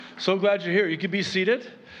So glad you're here. You can be seated.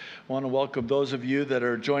 I want to welcome those of you that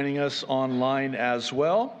are joining us online as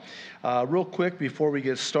well. Real quick, before we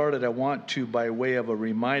get started, I want to, by way of a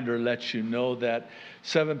reminder, let you know that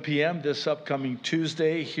 7 p.m. this upcoming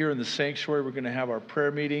Tuesday here in the sanctuary, we're going to have our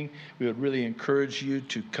prayer meeting. We would really encourage you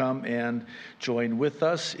to come and join with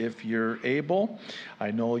us if you're able.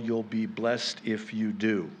 I know you'll be blessed if you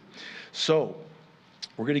do. So,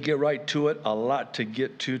 we're going to get right to it. A lot to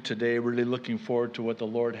get to today. Really looking forward to what the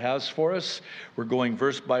Lord has for us. We're going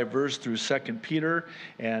verse by verse through 2 Peter,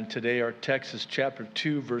 and today our text is chapter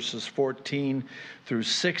 2, verses 14 through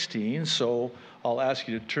 16. So I'll ask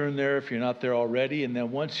you to turn there if you're not there already, and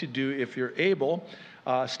then once you do, if you're able,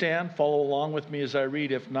 stand, follow along with me as I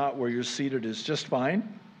read. If not, where you're seated is just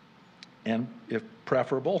fine, and if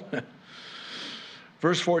preferable.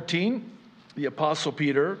 Verse 14, the Apostle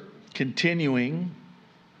Peter, continuing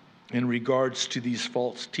in regards to these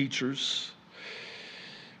false teachers,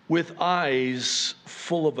 with eyes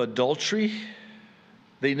full of adultery,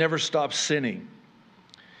 they never stop sinning.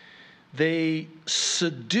 They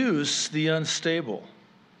seduce the unstable.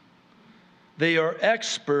 They are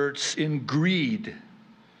experts in greed,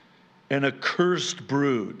 an accursed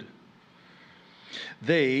brood.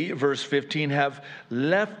 They, verse 15, have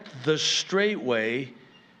left the straight way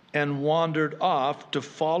and wandered off to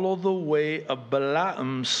follow the way of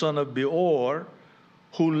Balaam, son of Beor,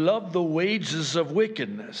 who loved the wages of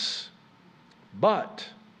wickedness. But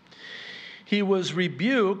he was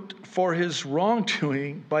rebuked for his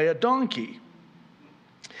wrongdoing by a donkey,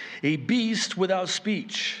 a beast without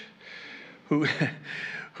speech, who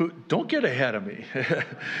don't get ahead of me,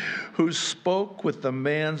 who spoke with the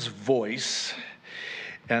man's voice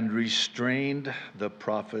and restrained the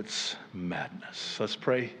prophet's madness. Let's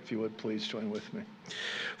pray, if you would please join with me.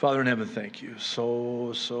 Father in heaven, thank you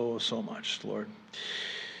so much, Lord.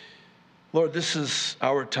 Lord, this is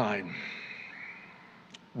our time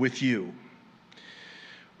with you,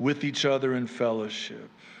 with each other in fellowship,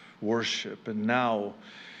 worship, and now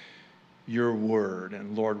your word.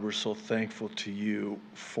 And Lord, we're so thankful to you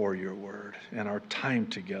for your word and our time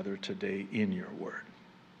together today in your word.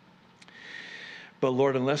 But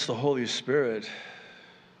Lord, unless the Holy Spirit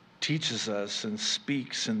teaches us and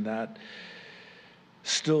speaks in that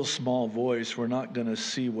still small voice, we're not going to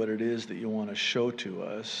see what it is that you want to show to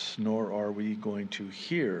us, nor are we going to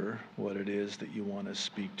hear what it is that you want to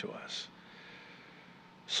speak to us.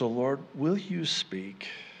 So Lord, will you speak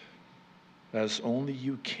as only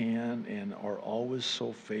you can and are always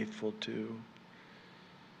so faithful to?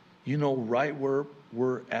 You know right where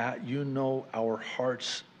we're at. You know our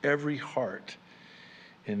hearts, every heart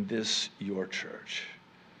in this, your church.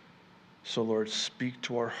 So Lord, speak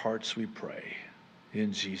to our hearts, we pray.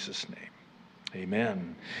 In Jesus' name,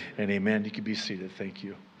 amen and amen. You can be seated. Thank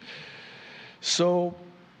you. So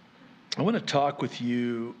I want to talk with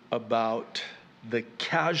you about the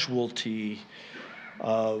casualty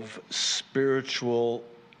of spiritual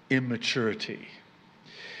immaturity.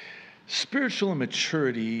 Spiritual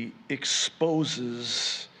immaturity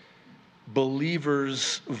exposes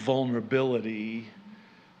believers' vulnerability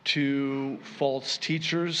to false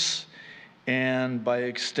teachers and, by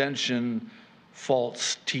extension,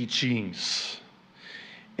 false teachings.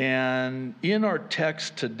 And in our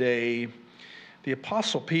text today, the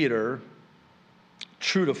Apostle Peter,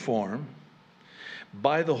 true to form,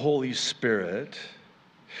 by the Holy Spirit,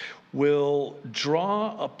 will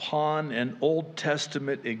draw upon an Old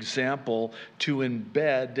Testament example to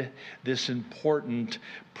embed this important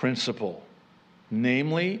principle.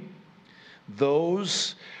 Namely,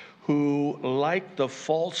 those who, like the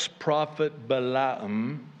false prophet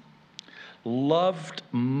Balaam, loved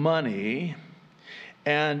money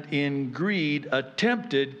and in greed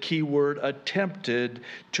attempted, keyword attempted,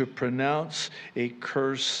 to pronounce a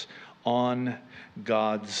curse on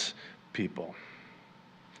God's people.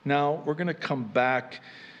 Now, we're going to come back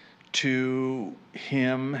to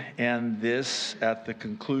him and this at the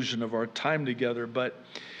conclusion of our time together, but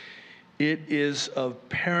it is of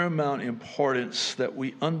paramount importance that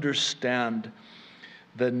we understand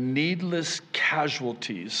the needless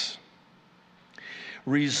casualties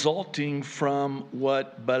resulting from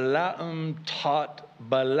what Balaam taught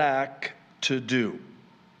Balak to do.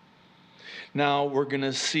 Now, we're going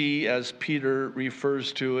to see, as Peter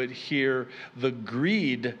refers to it here, the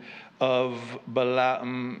greed of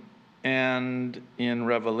Balaam, and in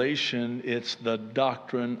Revelation, it's the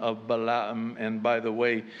doctrine of Balaam. And by the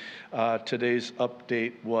way, today's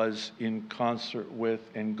update was in concert with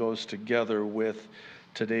and goes together with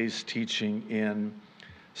today's teaching in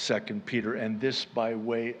 2 Peter. And this by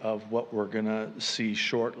way of what we're going to see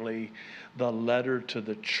shortly, the letter to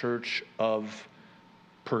the church of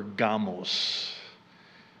Pergamos,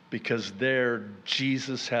 because there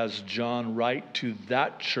Jesus has John write to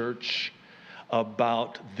that church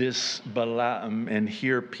about this Balaam, and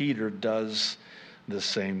here Peter does the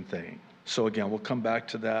same thing. So again, we'll come back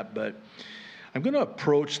to that, but I'm going to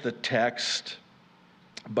approach the text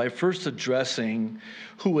by first addressing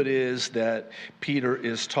who it is that Peter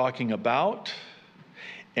is talking about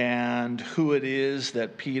and who it is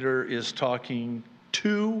that Peter is talking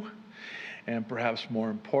to, and perhaps more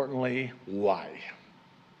importantly, why.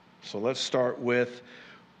 So let's start with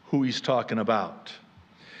who he's talking about.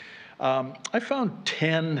 I found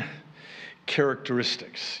 10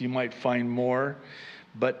 characteristics. You might find more,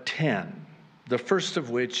 but 10. The first of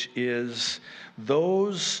which is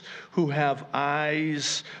those who have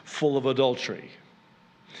eyes full of adultery.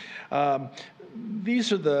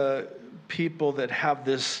 These are the people that have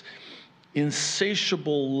this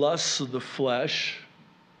insatiable lust of the flesh.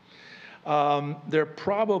 They're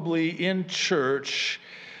probably in church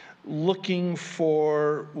looking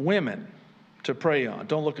for women to prey on.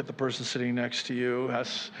 Don't look at the person sitting next to you.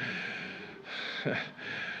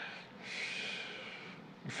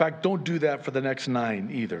 In fact, don't do that for the next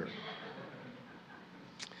 9 either.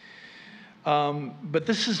 But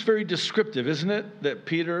this is very descriptive, isn't it? That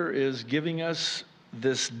Peter is giving us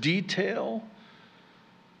this detail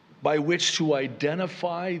by which to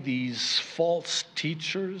identify these false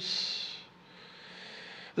teachers.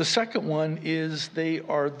 The second one is they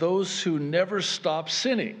are those who never stop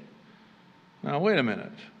sinning. Now, wait a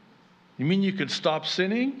minute. You mean you could stop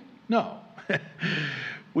sinning? No.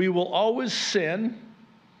 We will always sin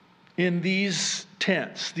in these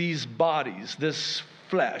tents, these bodies, this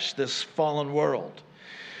flesh, this fallen world.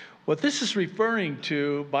 What this is referring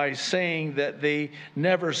to by saying that they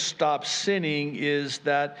never stop sinning is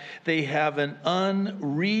that they have an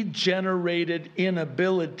unregenerated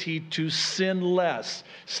inability to sin less.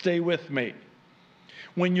 Stay with me.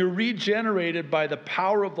 When you're regenerated by the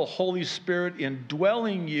power of the Holy Spirit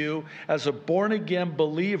indwelling you as a born-again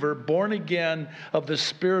believer, born again of the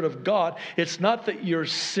Spirit of God, it's not that you're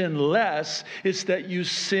sinless, it's that you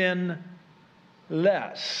sin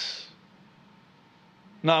less.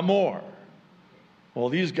 Not more. Well,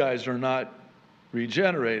 these guys are not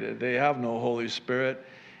regenerated. They have no Holy Spirit.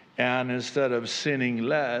 And instead of sinning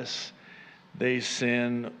less, they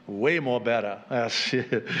sin way more better.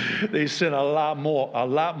 They sin a lot more.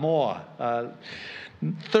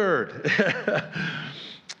 Third,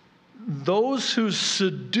 those who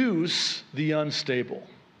seduce the unstable.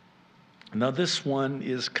 Now, this one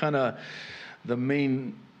is kind of the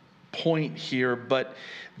main point here, but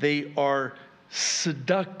they are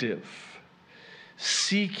seductive,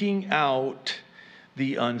 seeking out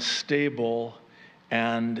the unstable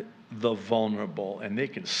and the vulnerable, and they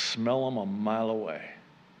can smell them a mile away.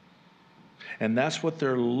 And that's what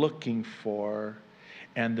they're looking for,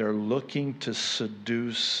 and they're looking to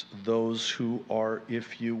seduce those who are,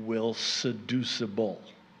 if you will, seducible.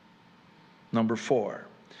 Number 4,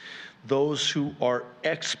 those who are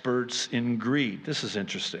experts in greed. This is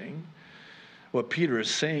interesting. What Peter is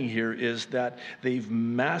saying here is that they've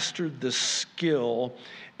mastered the skill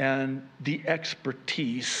and the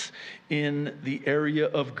expertise in the area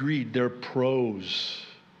of greed. They're pros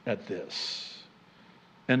at this.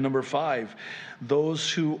 And number 5, those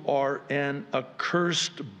who are an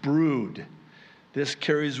accursed brood. This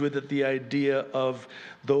carries with it the idea of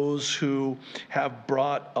those who have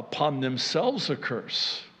brought upon themselves a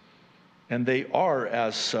curse, and they are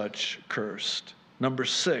as such cursed. Number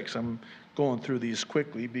 6, I'm going through these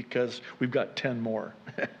quickly because we've got 10 more.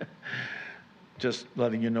 Just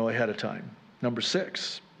letting you know ahead of time. Number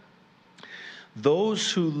 6, those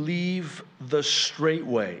who leave the straight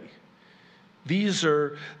way. These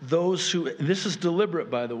are those who, this is deliberate,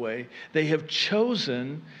 by the way, they have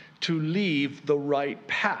chosen to leave the right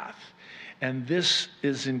path. And this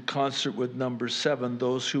is in concert with number 7,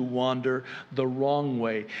 those who wander the wrong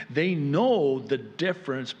way. They know the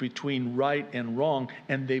difference between right and wrong,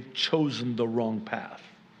 and they've chosen the wrong path.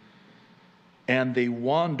 And they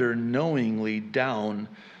wander knowingly down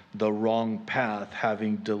the wrong path,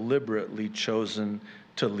 having deliberately chosen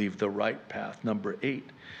to leave the right path. Number 8,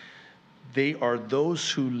 they are those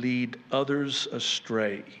who lead others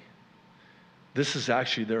astray. This is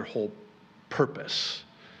actually their whole purpose.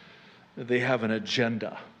 They have an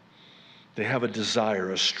agenda. They have a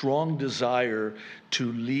desire, a strong desire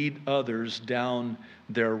to lead others down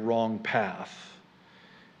their wrong path.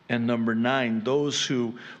 And number 9, those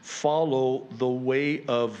who follow the way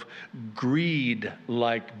of greed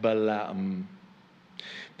like Balaam.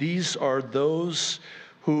 These are those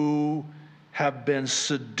who have been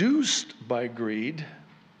seduced by greed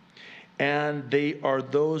and they are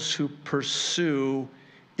those who pursue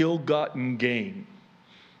ill-gotten gain.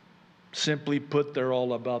 Simply put, they're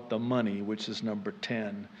all about the money, which is number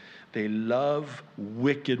 10. They love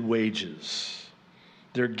wicked wages.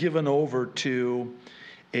 They're given over to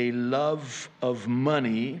a love of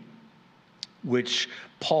money, which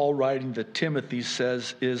Paul, writing to Timothy,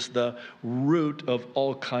 says is the root of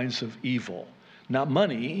all kinds of evil. Not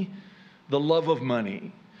money, the love of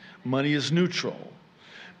money. Money is neutral.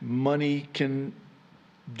 Money can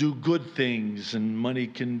do good things and money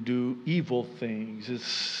can do evil things.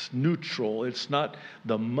 It's neutral. It's not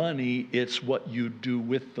the money, it's what you do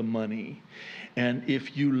with the money. And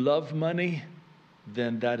if you love money,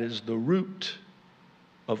 then that is the root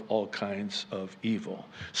of all kinds of evil.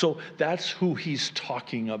 So that's who he's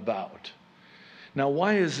talking about. Now,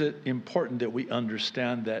 why is it important that we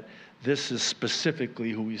understand that this is specifically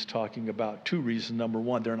who he's talking about? Two reasons. Number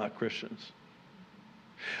one, they're not Christians.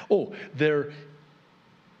 Oh, they're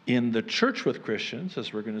in the church with Christians,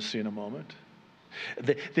 as we're going to see in a moment.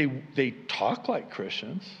 They talk like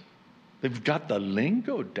Christians. They've got the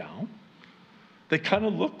lingo down. They kind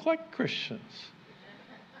of look like Christians.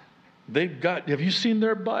 Have you seen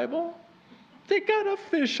their Bible? They got a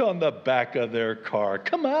fish on the back of their car.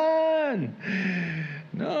 Come on.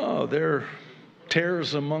 No, they're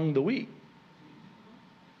tares among the wheat,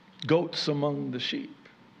 goats among the sheep.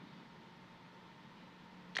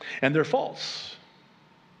 And they're false.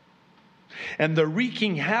 And they're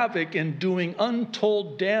wreaking havoc and doing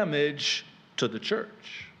untold damage to the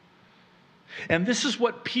church. And this is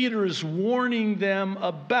what Peter is warning them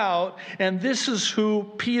about, and this is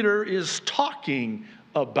who Peter is talking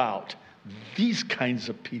about, these kinds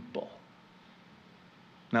of people.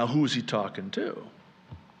 Now, who is he talking to?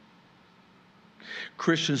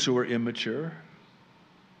 Christians who are immature.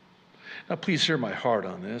 Now, please hear my heart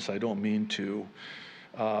on this. I don't mean to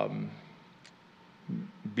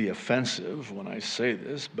be offensive when I say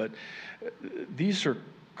this, but these are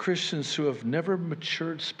Christians who have never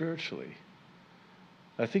matured spiritually.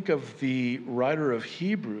 I think of the writer of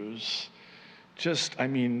Hebrews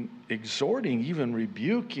exhorting, even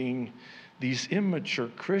rebuking these immature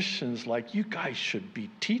Christians like, you guys should be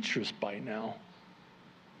teachers by now,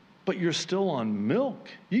 but you're still on milk.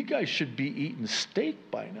 You guys should be eating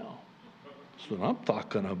steak by now. That's what I'm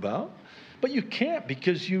talking about. But you can't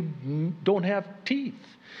because you don't have teeth.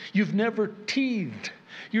 You've never teethed.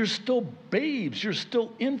 You're still babes. You're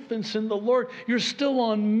still infants in the Lord. You're still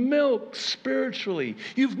on milk spiritually.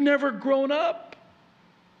 You've never grown up.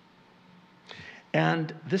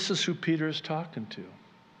 And this is who Peter is talking to,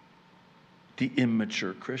 the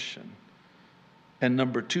immature Christian. And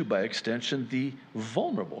number two, by extension, the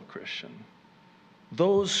vulnerable Christian.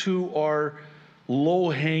 Those who are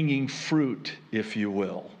low-hanging fruit, if you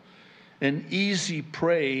will. An easy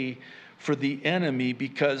prey for the enemy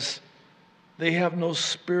because they have no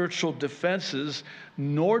spiritual defenses,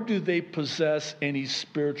 nor do they possess any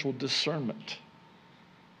spiritual discernment.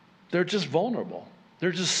 They're just vulnerable.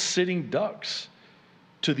 They're just sitting ducks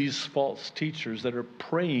to these false teachers that are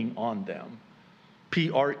preying on them.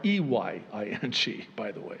 Preying,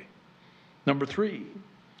 by the way. Number three,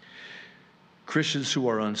 Christians who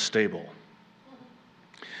are unstable.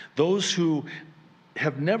 Those who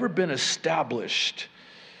have never been established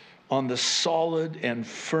on the solid and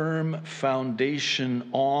firm foundation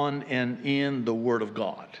on and in the Word of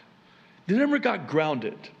God. They never got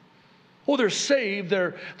grounded. Oh, they're saved,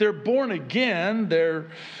 they're born again, they're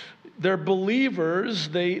believers,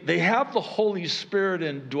 they have the Holy Spirit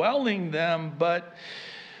indwelling them, but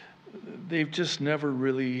they've just never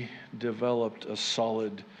really developed a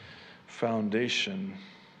solid foundation.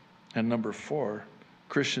 And number four,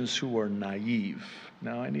 Christians who are naive.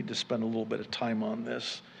 Now, I need to spend a little bit of time on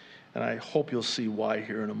this, and I hope you'll see why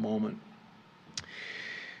here in a moment.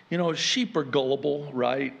 You know, sheep are gullible,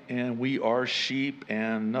 right? And we are sheep,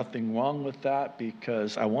 and nothing wrong with that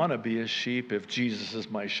because I want to be a sheep if Jesus is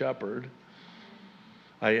my shepherd.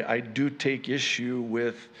 I do take issue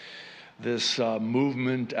with this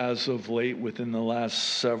movement as of late within the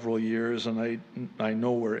last several years, and I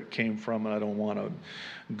know where it came from, and I don't want to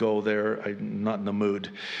go there. I'm not in the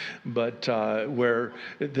mood. But where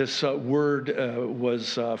this word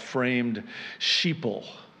was framed, sheeple.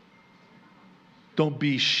 Don't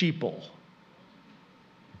be sheeple.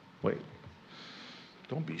 Wait.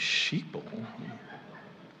 Don't be sheeple.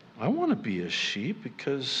 I want to be a sheep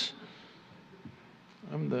because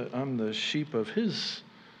I'm the sheep of his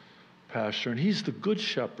pasture, and he's the good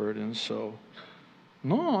shepherd, and so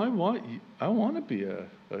no, I want to be a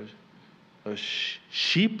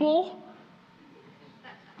sheeple?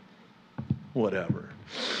 Whatever.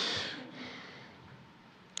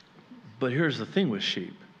 But here's the thing with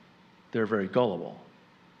sheep. They're very gullible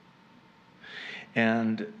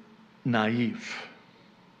and naive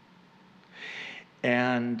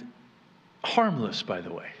and harmless, by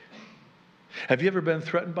the way. Have you ever been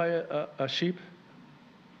threatened by a sheep?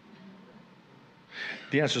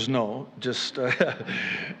 The answer is no, just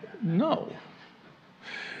no.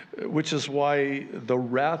 Which is why the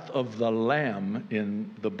wrath of the Lamb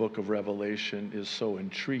in the book of Revelation is so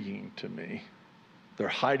intriguing to me. They're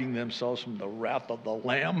hiding themselves from the wrath of the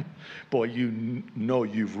Lamb. Boy, you know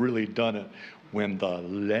you've really done it when the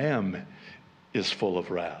Lamb is full of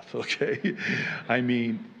wrath, okay? I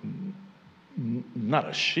mean, not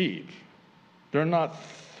a sheep. They're not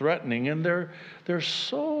threatening, and they're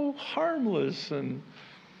so harmless, and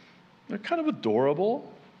they're kind of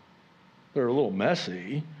adorable. They're a little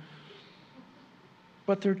messy,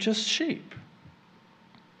 but they're just sheep.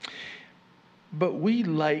 But we,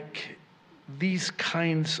 like these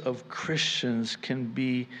kinds of Christians, can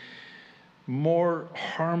be more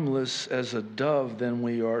harmless as a dove than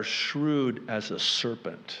we are shrewd as a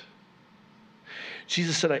serpent.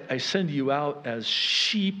 Jesus said, I send you out as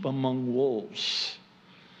sheep among wolves.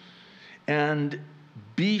 And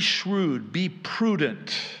be shrewd, be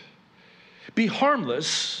prudent, be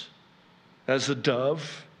harmless as a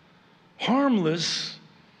dove, harmless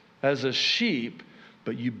as a sheep,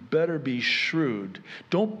 but you better be shrewd.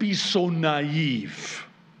 Don't be so naive.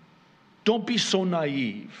 Don't be so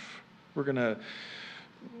naive. We're going to,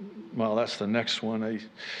 well, that's the next one.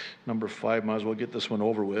 Number 5, might as well get this one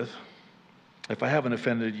over with. If I haven't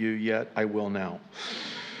offended you yet, I will now.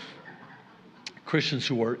 Christians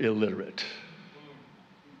who are illiterate.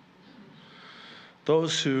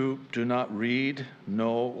 Those who do not read,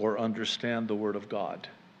 know, or understand the Word of God.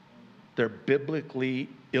 They're biblically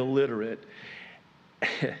illiterate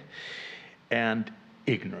and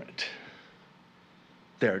ignorant.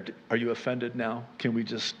 There, are you offended now? Can we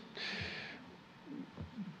just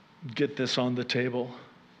get this on the table?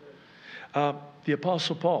 The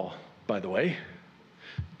Apostle Paul, by the way,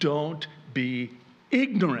 don't be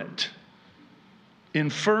ignorant.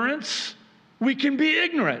 Inference, we can be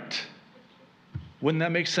ignorant. Wouldn't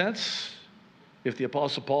that make sense? If the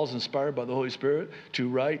Apostle Paul is inspired by the Holy Spirit to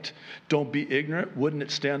write, don't be ignorant, wouldn't it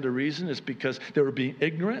stand to reason? It's because they were being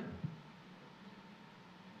ignorant.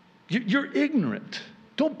 You're ignorant.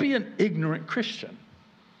 Don't be an ignorant Christian.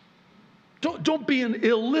 Don't be an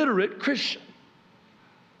illiterate Christian.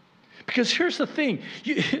 Because here's the thing.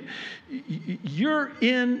 You're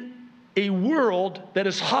in a world that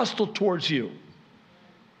is hostile towards you.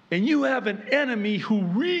 And you have an enemy who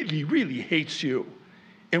really, really hates you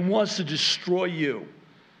and wants to destroy you.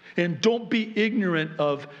 And don't be ignorant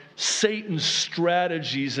of Satan's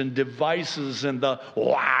strategies and devices and the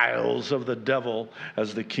wiles of the devil,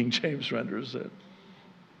 as the King James renders it.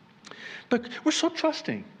 But we're so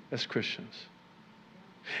trusting as Christians.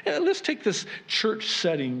 And let's take this church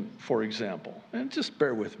setting, for example, and just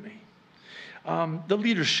bear with me. The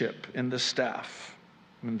leadership and the staff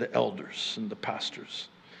and the elders and the pastors.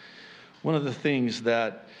 One of the things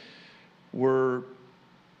that we're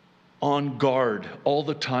on guard all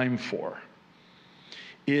the time for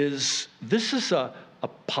is this is a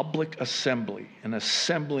public assembly, an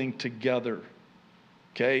assembling together,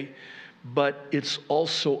 okay? But it's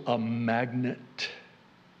also a magnet.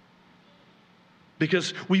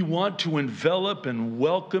 Because we want to envelop and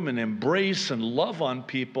welcome and embrace and love on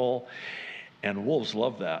people, and wolves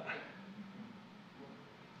love that.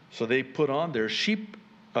 So they put on their sheep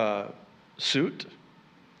suit,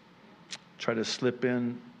 try to slip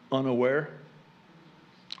in unaware,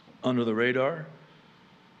 under the radar,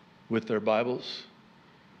 with their Bibles,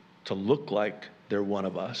 to look like they're one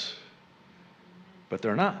of us, but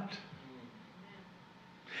they're not.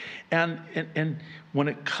 And when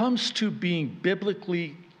it comes to being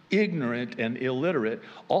biblically ignorant and illiterate,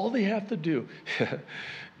 all they have to do,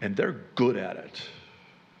 and they're good at it,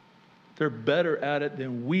 they're better at it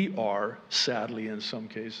than we are, sadly, in some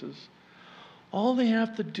cases. All they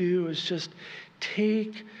have to do is just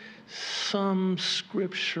take some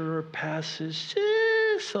scripture or passage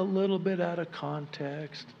just a little bit out of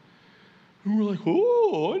context. And we're like,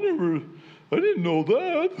 oh, I didn't know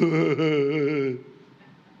that.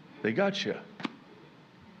 They got you.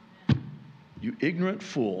 You ignorant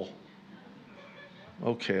fool.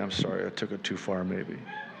 Okay, I'm sorry. I took it too far, maybe.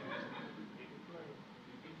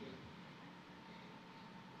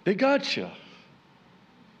 They got you.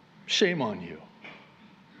 Shame on you.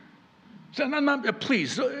 So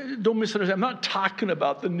please, don't misunderstand. I'm not talking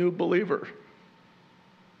about the new believer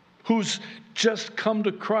who's just come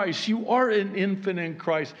to Christ. You are an infant in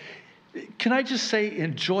Christ. Can I just say,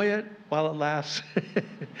 enjoy it while it lasts?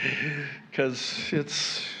 Because it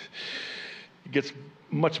gets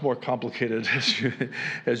much more complicated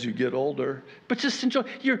as you get older. But just enjoy.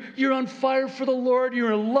 You're on fire for the Lord.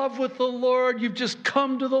 You're in love with the Lord. You've just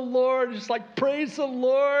come to the Lord. It's like, praise the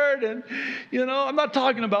Lord. And, I'm not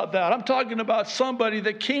talking about that. I'm talking about somebody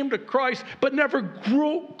that came to Christ but never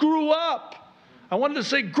grew up. I wanted to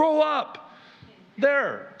say, grow up.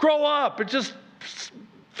 There, grow up. It just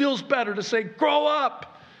feels better to say, grow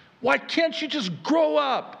up. Why can't you just grow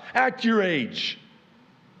up at your age?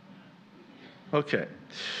 Okay.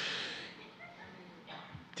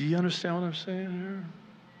 Do you understand what I'm saying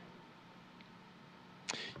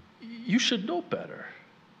here? You should know better.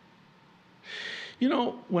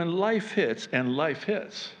 When life hits, and life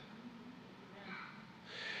hits,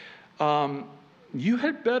 you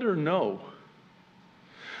had better know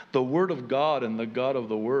the Word of God and the God of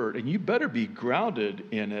the Word, and you better be grounded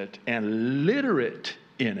in it and literate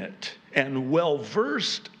in it and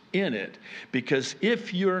well-versed in it, because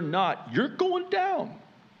if you're not, you're going down.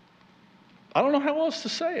 I don't know how else to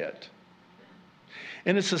say it.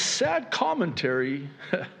 And it's a sad commentary,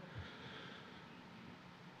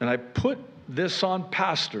 and I put this on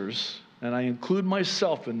pastors, and I include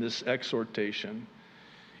myself in this exhortation,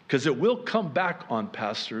 because it will come back on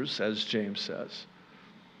pastors, as James says.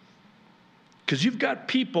 Because you've got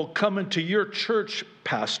people coming to your church,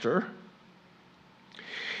 pastor,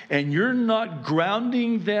 and you're not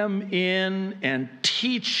grounding them in and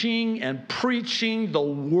teaching and preaching the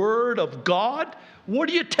Word of God. What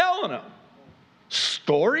are you telling them?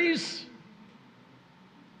 Stories?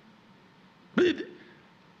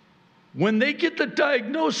 When they get the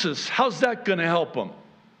diagnosis, how's that going to help them?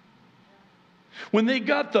 When they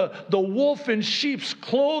got the wolf in sheep's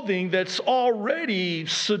clothing that's already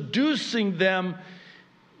seducing them,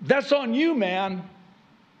 that's on you, man.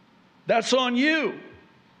 That's on you.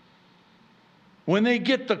 When they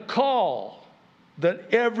get the call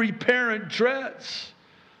that every parent dreads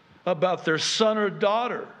about their son or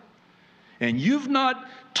daughter, and you've not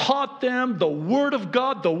taught them the Word of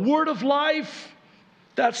God, the Word of life,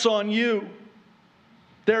 that's on you.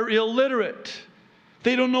 They're illiterate.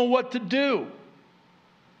 They don't know what to do.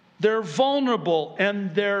 They're vulnerable,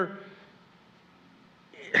 and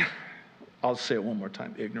I'll say it one more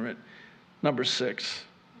time, ignorant. Number 6,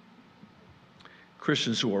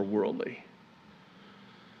 Christians who are worldly.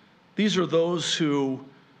 These are those who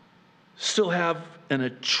still have an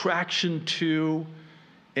attraction to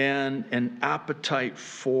and an appetite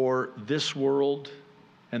for this world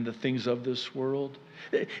and the things of this world.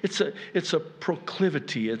 It's a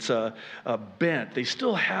proclivity. It's a bent. They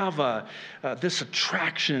still have this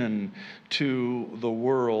attraction to the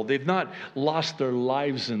world. They've not lost their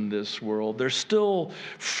lives in this world. They're still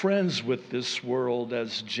friends with this world,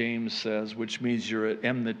 as James says, which means you're at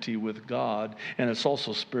enmity with God, and it's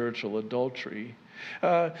also spiritual adultery.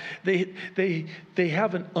 They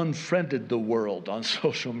haven't unfriended the world on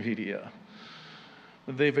social media.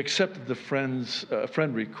 They've accepted the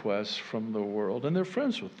friend requests from the world, and they're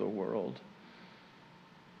friends with the world.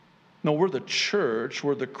 No, we're the church,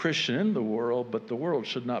 we're the Christian in the world, but the world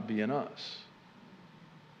should not be in us.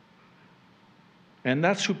 And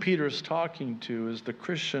that's who Peter is talking to, is the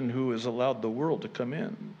Christian who has allowed the world to come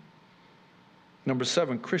in. Number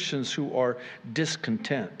 7, Christians who are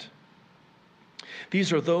discontent.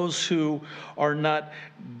 These are those who are not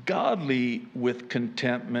godly with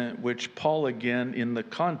contentment, which Paul, again, in the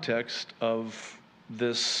context of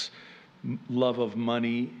this love of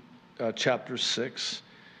money, chapter 6,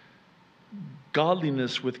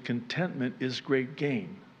 godliness with contentment is great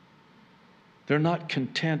gain. They're not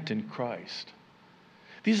content in Christ.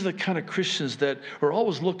 These are the kind of Christians that are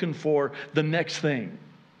always looking for the next thing.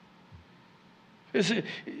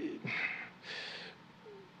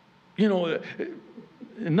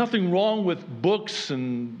 Nothing wrong with books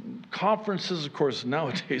and conferences. Of course,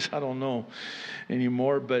 nowadays, I don't know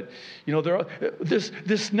anymore, but there are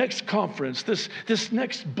this next conference, this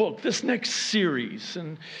next book, this next series,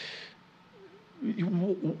 and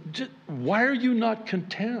why are you not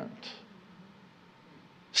content?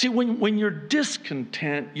 See, when you're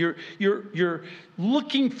discontent, you're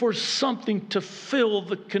looking for something to fill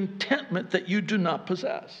the contentment that you do not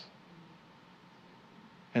possess.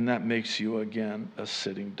 And that makes you, again, a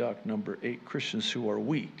sitting duck. Number 8, Christians who are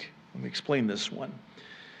weak. Let me explain this one.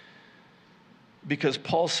 Because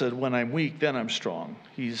Paul said, when I'm weak, then I'm strong.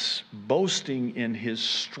 He's boasting in his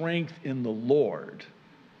strength in the Lord,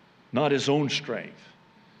 not his own strength.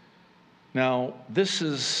 Now, this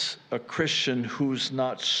is a Christian who's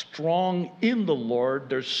not strong in the Lord.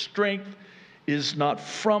 Their strength is not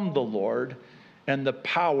from the Lord. and the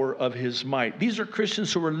power of his might. These are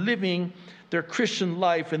Christians who are living their Christian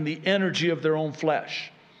life in the energy of their own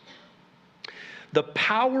flesh. The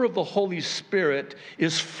power of the Holy Spirit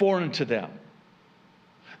is foreign to them.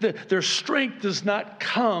 Their strength does not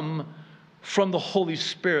come from the Holy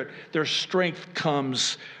Spirit. Their strength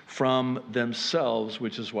comes from themselves,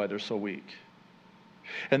 which is why they're so weak.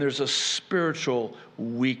 And there's a spiritual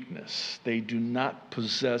weakness. They do not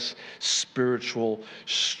possess spiritual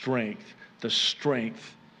strength, the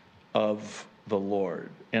strength of the Lord.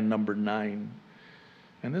 And number 9,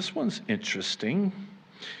 and this one's interesting,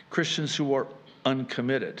 Christians who are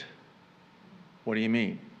uncommitted. What do you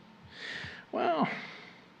mean? Well,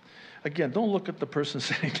 again, don't look at the person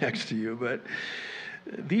sitting next to you, but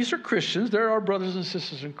these are Christians. They're our brothers and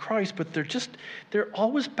sisters in Christ, but they're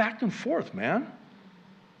always back and forth, man.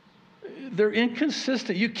 They're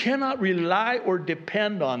inconsistent. You cannot rely or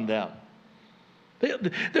depend on them.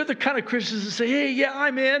 They're the kind of Christians that say, hey, yeah,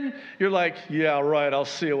 I'm in. You're like, yeah, right, I'll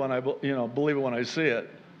see it when I believe it when I see it.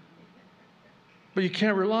 But you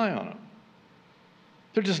can't rely on them.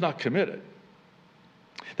 They're just not committed.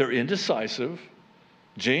 They're indecisive.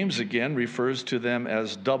 James, again, refers to them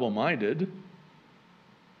as double-minded.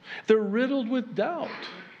 They're riddled with doubt,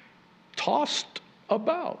 tossed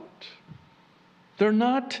about. They're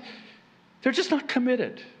just not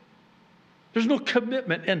committed. There's no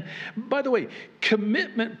commitment. And by the way,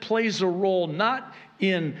 commitment plays a role not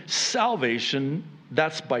in salvation,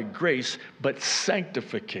 that's by grace, but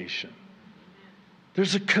sanctification.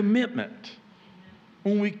 There's a commitment.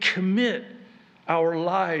 When we commit our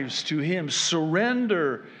lives to him,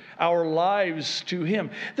 surrender our lives to him.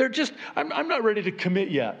 I'm not ready to commit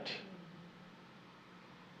yet.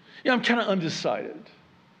 Yeah, I'm kind of undecided.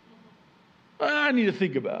 I need to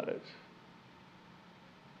think about it.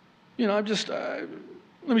 Let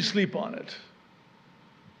me sleep on it.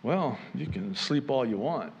 Well, you can sleep all you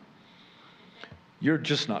want. You're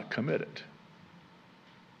just not committed.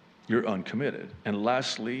 You're uncommitted. And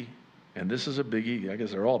lastly, and this is a biggie, I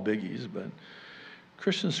guess they're all biggies, but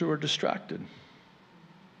Christians who are distracted.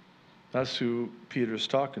 That's who Peter's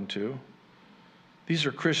talking to. These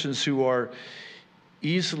are Christians who are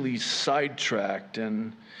easily sidetracked.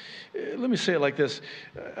 And let me say it like this.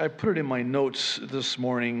 I put it in my notes this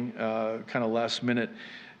morning, kind of last minute.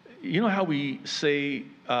 You know how we say,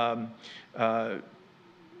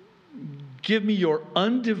 give me your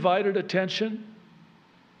undivided attention?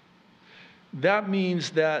 That means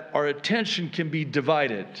that our attention can be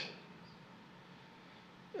divided,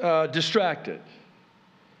 distracted,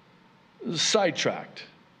 sidetracked.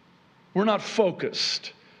 We're not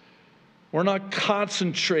focused. We're not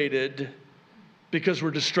concentrated because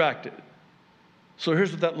we're distracted. So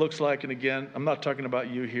here's what that looks like. And again, I'm not talking about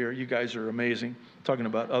you here. You guys are amazing. I'm talking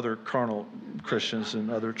about other carnal Christians in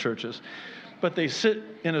other churches. But they sit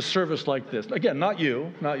in a service like this. Again, not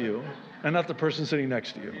you, and not the person sitting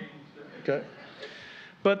next to you. Okay?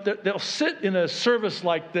 But they'll sit in a service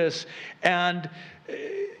like this, and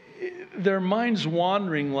their mind's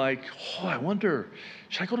wandering like, oh, I wonder,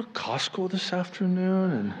 should I go to Costco this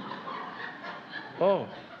afternoon? And, oh,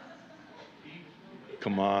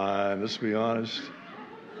 come on, let's be honest.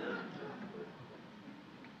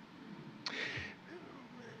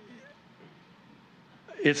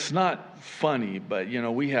 It's not funny, but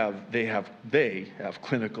they have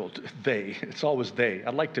clinical, it's always they.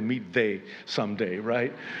 I'd like to meet they someday,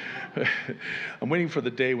 right? I'm waiting for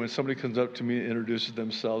the day when somebody comes up to me and introduces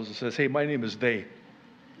themselves and says, hey, my name is they.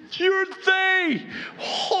 You're they!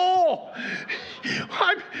 Oh!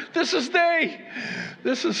 This is they!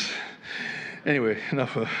 Anyway,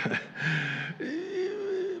 enough of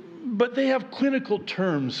but they have clinical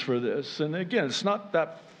terms for this. And again, it's not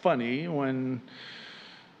that funny when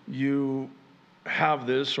you have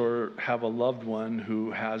this or have a loved one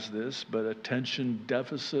who has this, but attention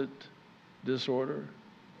deficit disorder.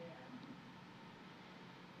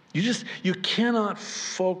 You cannot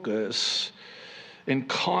focus and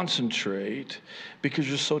concentrate because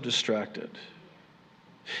you're so distracted.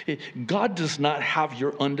 God does not have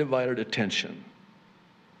your undivided attention.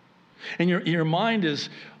 And your mind is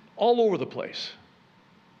all over the place.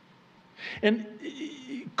 And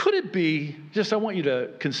could it be, I want you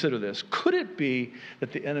to consider this, could it be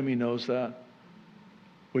that the enemy knows that?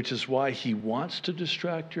 Which is why he wants to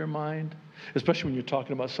distract your mind, especially when you're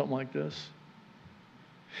talking about something like this?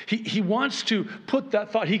 He wants to put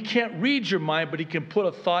that thought. He can't read your mind, but he can put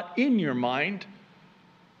a thought in your mind.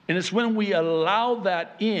 And it's when we allow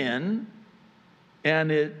that in, and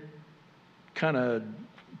it kind of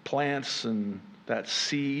plants and that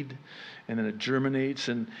seed, and then it germinates,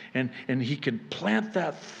 and he can plant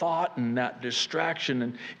that thought and that distraction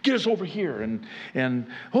and get us over here, and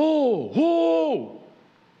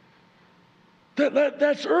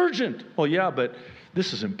that's urgent. Well, yeah, but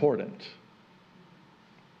this is important.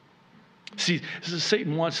 See,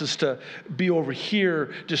 Satan wants us to be over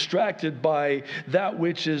here distracted by that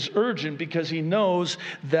which is urgent because he knows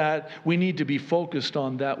that we need to be focused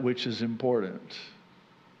on that which is important.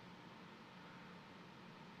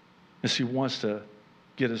 And so he wants to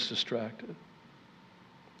get us distracted.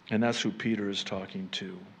 And that's who Peter is talking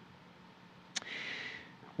to.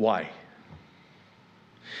 Why?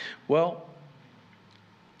 Well,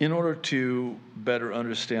 in order to better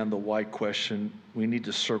understand the why question, we need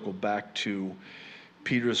to circle back to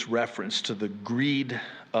Peter's reference to the greed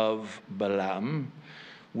of Balaam,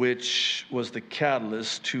 which was the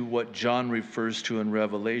catalyst to what John refers to in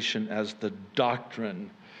Revelation as the doctrine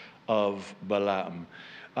of Balaam.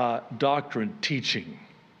 Doctrine, teaching.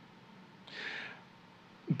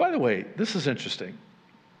 By the way, this is interesting.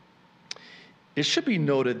 It should be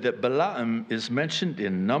noted that Balaam is mentioned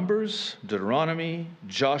in Numbers, Deuteronomy,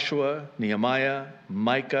 Joshua, Nehemiah,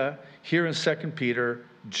 Micah, here in 2 Peter,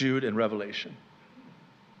 Jude, and Revelation.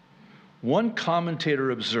 One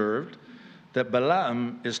commentator observed that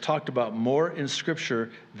Balaam is talked about more in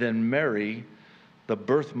Scripture than Mary, the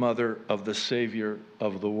birth mother of the Savior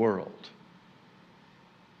of the world.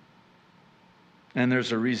 And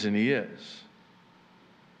there's a reason he is.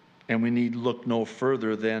 And we need look no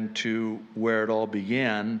further than to where it all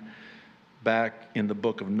began back in the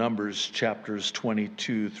book of Numbers, chapters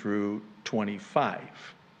 22 through 25.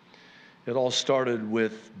 It all started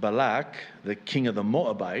with Balak, the king of the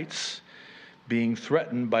Moabites, being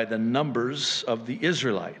threatened by the numbers of the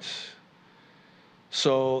Israelites.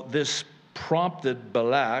 So this prompted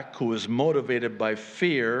Balak, who was motivated by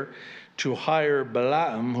fear, to hire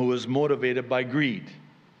Balaam, who was motivated by greed.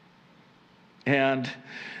 And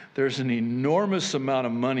there's an enormous amount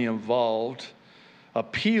of money involved,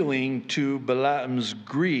 appealing to Balaam's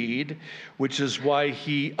greed, which is why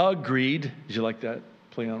he agreed. Did you like that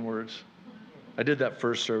play on words? I did that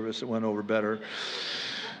first service. It went over better.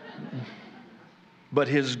 But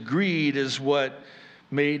his greed is what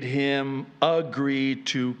made him agree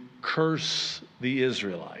to curse the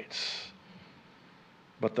Israelites.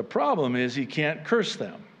 But the problem is he can't curse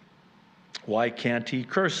them. Why can't he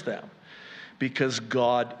curse them? Because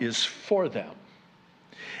God is for them.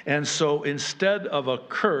 And so instead of a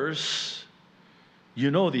curse,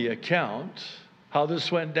 you know the account, how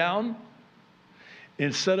this went down?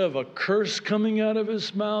 Instead of a curse coming out of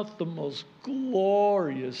his mouth, the most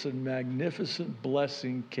glorious and magnificent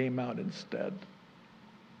blessing came out instead.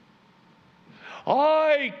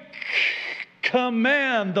 I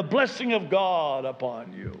command the blessing of God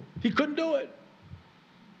upon you. He couldn't do it.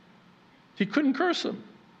 He couldn't curse him.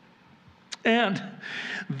 And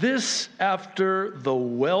this after the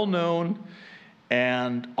well-known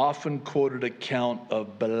and often quoted account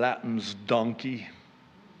of Balaam's donkey,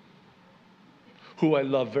 who I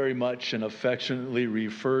love very much and affectionately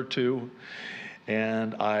refer to.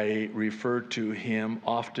 And I refer to him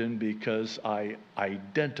often because I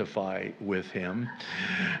identify with him.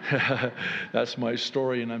 That's my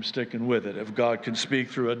story, and I'm sticking with it. If God can speak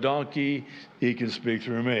through a donkey, he can speak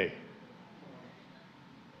through me.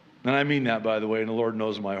 And I mean that, by the way, and the Lord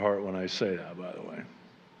knows my heart when I say that, by the way.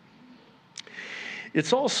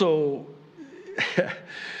 It's also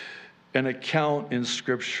an account in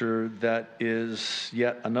Scripture that is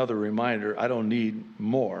yet another reminder. I don't need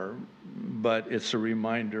more, but it's a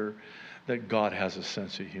reminder that God has a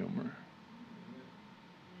sense of humor.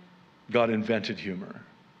 God invented humor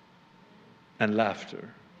and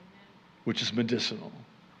laughter, which is medicinal.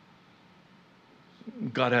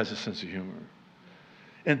 God has a sense of humor.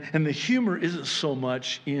 And the humor isn't so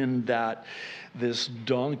much in that this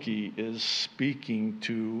donkey is speaking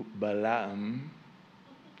to Balaam.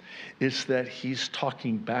 It's that he's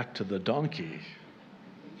talking back to the donkey.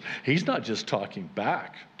 He's not just talking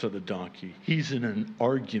back to the donkey. He's in an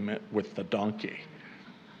argument with the donkey.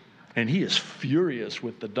 And he is furious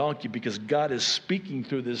with the donkey because God is speaking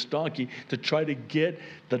through this donkey to try to get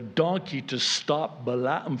the donkey to stop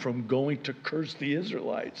Balaam from going to curse the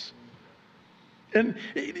Israelites. And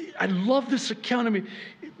I love this account. I mean,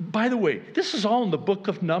 by the way, this is all in the book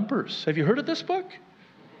of Numbers. Have you heard of this book?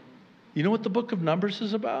 You know what the book of Numbers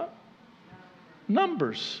is about?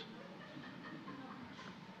 Numbers.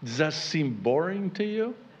 Does that seem boring to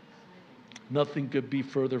you? Nothing could be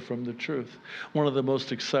further from the truth. One of the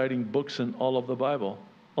most exciting books in all of the Bible,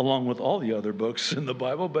 along with all the other books in the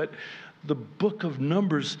Bible, but the book of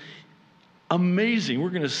Numbers, amazing. We're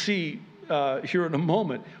going to see here in a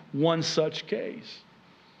moment one such case.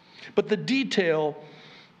 But the detail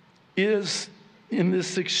is in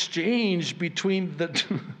this exchange between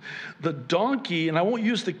the donkey, and I won't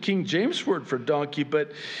use the King James word for donkey,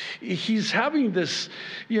 but he's having this,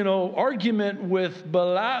 argument with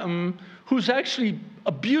Balaam, who's actually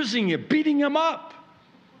abusing him, beating him up.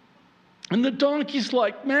 And the donkey's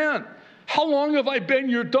like, man, how long have I been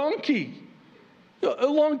your donkey? A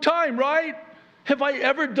long time, right? Have I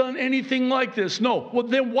ever done anything like this? No. Well,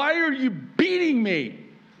 then why are you beating me?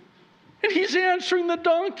 And he's answering the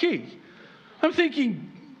donkey. I'm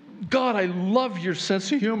thinking, God, I love your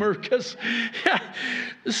sense of humor, because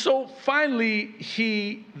so finally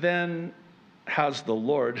he then has the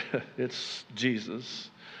Lord, it's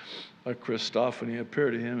Jesus, a Christophany,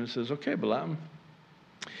 appear to him and says, okay, Balaam,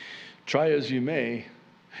 try as you may,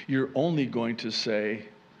 you're only going to say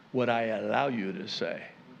what I allow you to say.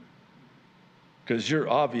 Because you're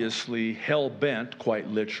obviously hell-bent, quite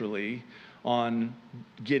literally, on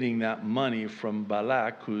getting that money from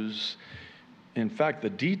Balak, who's, in fact, the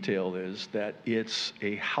detail is that it's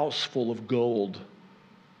a house full of gold.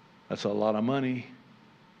 That's a lot of money.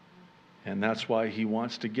 And that's why he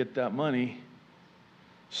wants to get that money.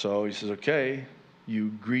 So he says, okay, you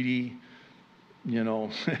greedy, I'll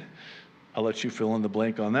let you fill in the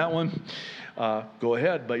blank on that one. Go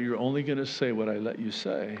ahead, but you're only going to say what I let you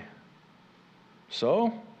say.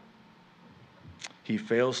 So he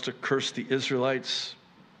fails to curse the Israelites.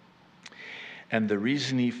 And the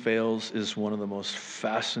reason he fails is one of the most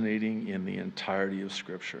fascinating in the entirety of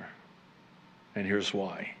Scripture. And here's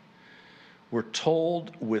why. We're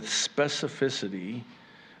told with specificity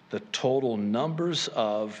the total numbers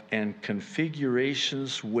of and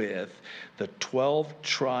configurations with the 12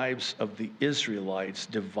 tribes of the Israelites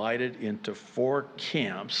divided into 4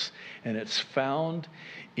 camps, and it's found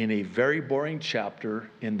in a very boring chapter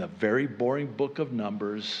in the very boring book of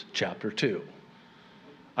Numbers, chapter 2.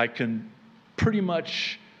 I can pretty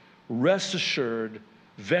much rest assured,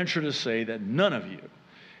 venture to say that none of you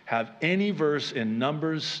have any verse in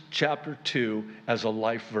Numbers chapter 2 as a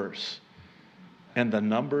life verse. And the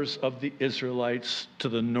numbers of the Israelites to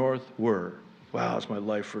the north were, wow, that's my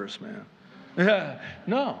life verse, man.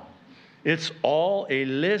 No, it's all a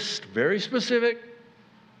list, very specific,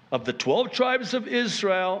 of the 12 tribes of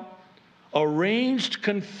Israel, arranged,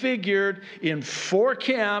 configured in 4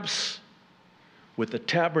 camps, with the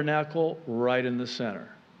tabernacle right in the center.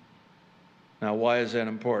 Now, why is that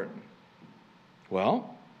important?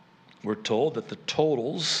 Well, we're told that the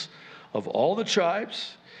totals of all the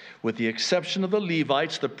tribes, with the exception of the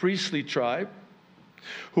Levites, the priestly tribe,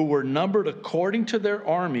 who were numbered according to their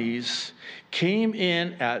armies, came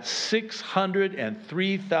in at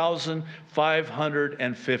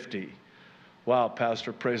 603,550. Wow,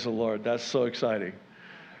 Pastor, praise the Lord. That's so exciting.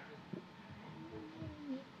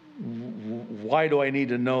 Why do I need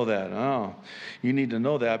to know that? Oh, you need to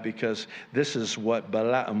know that because this is what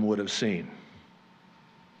Balaam would have seen.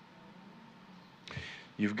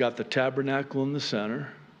 You've got the tabernacle in the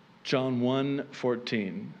center. John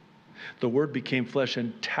 1:14. The Word became flesh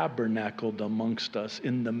and tabernacled amongst us,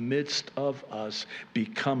 in the midst of us,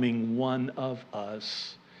 becoming one of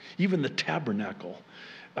us. Even the tabernacle,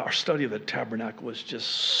 our study of the tabernacle was just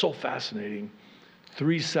so fascinating.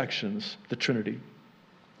 3 sections, the Trinity.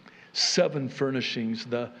 7 furnishings,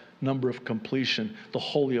 the number of completion, the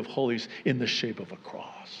Holy of Holies in the shape of a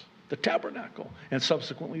cross. The tabernacle, and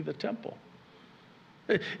subsequently the temple.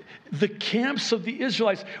 The camps of the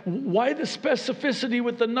Israelites. Why the specificity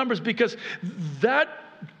with the numbers? Because that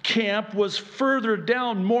camp was further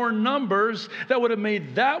down, more numbers. That would have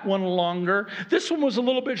made that one longer. This one was a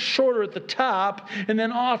little bit shorter at the top, and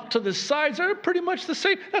then off to the sides are pretty much the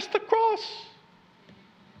same. That's the cross.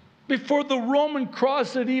 Before the Roman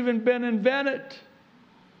cross had even been invented.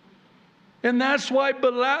 And that's why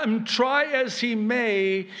Balaam, try as he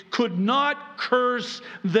may, could not curse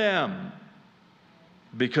them.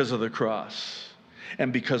 Because of the cross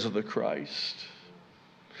and because of the Christ.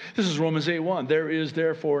 This is Romans 8:1. There is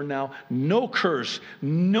therefore now no curse,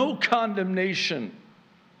 no condemnation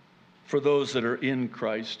for those that are in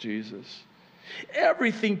Christ Jesus.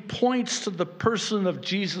 Everything points to the person of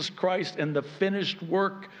Jesus Christ and the finished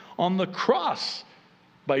work on the cross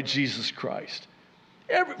by Jesus Christ.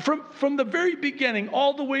 From the very beginning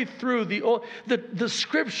all the way through, the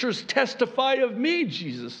scriptures testify of me,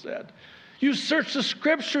 Jesus said. You search the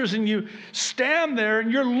scriptures and you stand there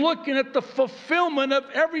and you're looking at the fulfillment of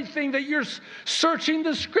everything that you're searching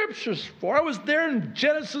the scriptures for. I was there in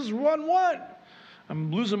Genesis 1:1.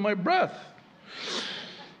 I'm losing my breath.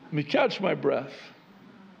 Let me catch my breath.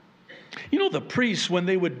 You know, the priests, when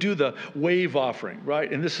they would do the wave offering,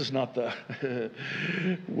 right? And this is not the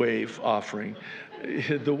wave offering.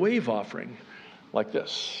 The wave offering, like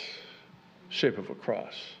this, shape of a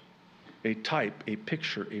cross, a type, a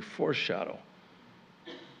picture, a foreshadow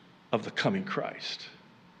of the coming Christ,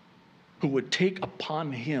 who would take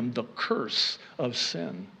upon him the curse of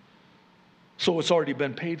sin. So it's already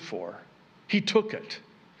been paid for. He took it.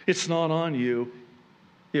 It's not on you.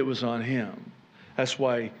 It was on him. That's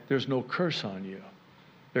why there's no curse on you.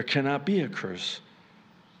 There cannot be a curse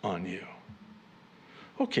on you.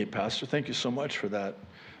 Okay, Pastor, thank you so much for that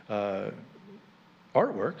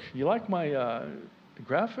artwork. You like my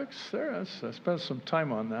graphics there? I spent some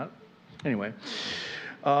time on that. Anyway,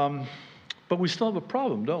 but we still have a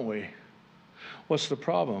problem, don't we? What's the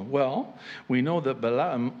problem? Well, we know that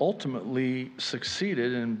Balaam ultimately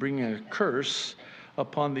succeeded in bringing a curse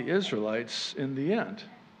upon the Israelites in the end.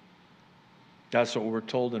 That's what we're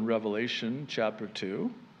told in Revelation chapter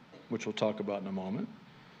 2, which we'll talk about in a moment.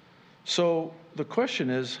 So the question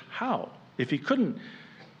is, how? If he couldn't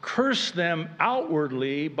curse them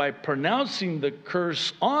outwardly by pronouncing the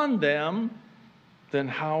curse on them, then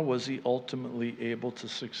how was he ultimately able to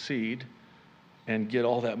succeed and get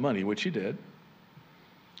all that money, which he did?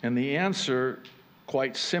 And the answer,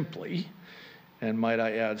 quite simply, and might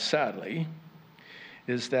I add sadly,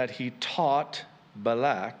 is that he taught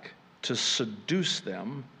Balak to seduce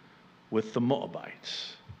them with the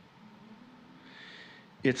Moabites.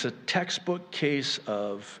 It's a textbook case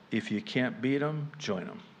of if you can't beat them, join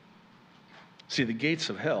them. See, the gates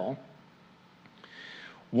of hell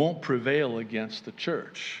won't prevail against the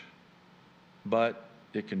church, but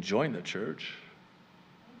it can join the church.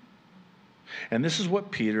 And this is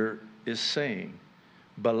what Peter is saying.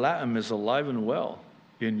 Balaam is alive and well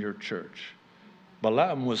in your church.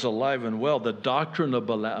 Balaam was alive and well. The doctrine of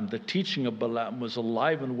Balaam, the teaching of Balaam was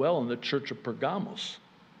alive and well in the church of Pergamos.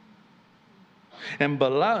 And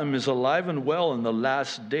Balaam is alive and well in the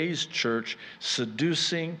last days church,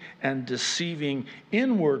 seducing and deceiving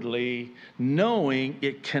inwardly, knowing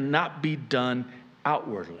it cannot be done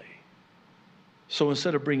outwardly. So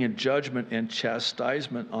instead of bringing judgment and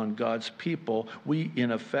chastisement on God's people, we,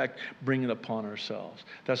 in effect, bring it upon ourselves.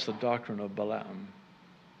 That's the doctrine of Balaam,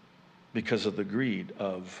 because of the greed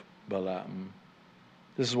of Balaam.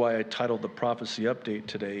 This is why I titled the prophecy update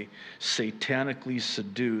today, Satanically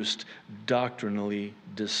Seduced, Doctrinally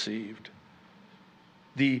Deceived.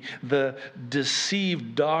 The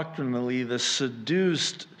deceived doctrinally, the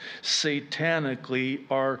seduced satanically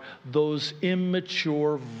are those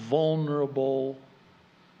immature, vulnerable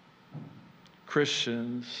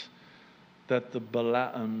Christians that the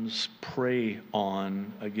Balaams prey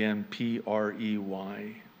on. Again,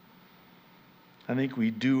 P-R-E-Y. I think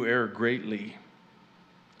we do err greatly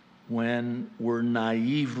when we're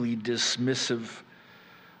naively dismissive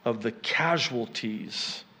of the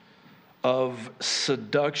casualties of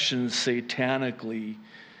seduction satanically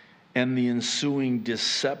and the ensuing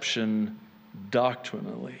deception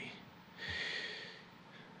doctrinally.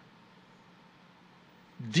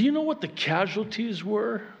 Do you know what the casualties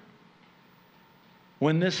were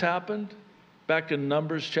when this happened? Back in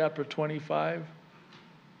Numbers chapter 25.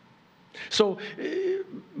 So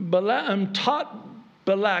Balaam taught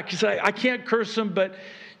Balak, he said, I can't curse them, but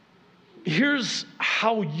here's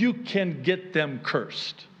how you can get them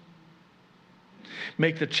cursed.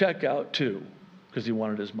 Make the check out too, because he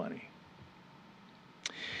wanted his money.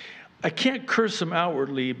 I can't curse him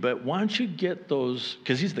outwardly, but why don't you get those,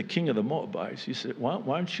 because he's the king of the Moabites. He said, why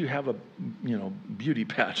don't you have a beauty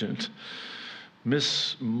pageant,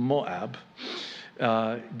 Miss Moab,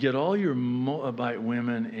 get all your Moabite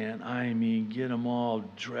women and get them all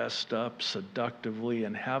dressed up seductively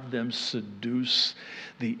and have them seduce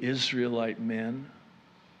the Israelite men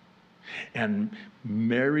and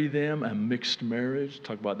marry them, a mixed marriage.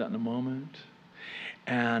 Talk about that in a moment.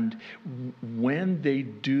 And when they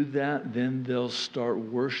do that, then they'll start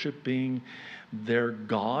worshiping their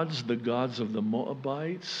gods, the gods of the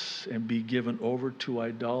Moabites, and be given over to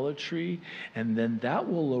idolatry. And then that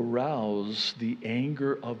will arouse the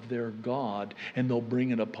anger of their God, and they'll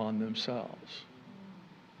bring it upon themselves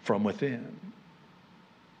from within.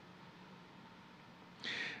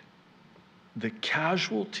 The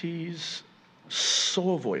casualties,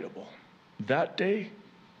 so avoidable. That day,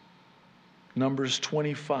 Numbers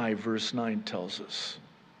 25, verse 9 tells us,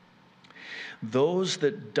 those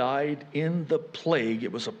that died in the plague,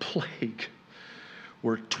 it was a plague,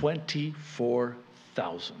 were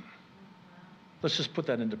 24,000. Let's just put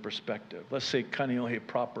that into perspective. Let's say Kaneohe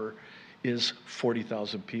proper is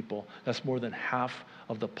 40,000 people. That's more than half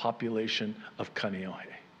of the population of Kaneohe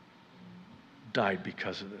died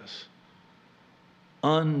because of this.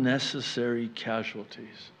 Unnecessary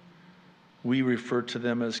casualties. We refer to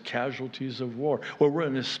them as casualties of war. Well, we're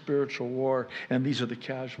in a spiritual war, and these are the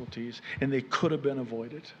casualties, and they could have been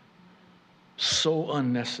avoided. So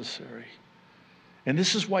unnecessary. And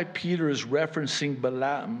this is why Peter is referencing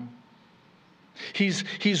Balaam.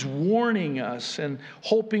 He's warning us and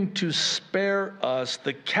hoping to spare us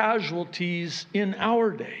the casualties in our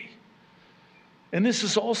day. And this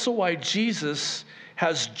is also why Jesus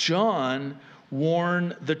has John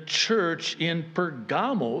warn the church in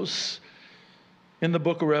Pergamos in the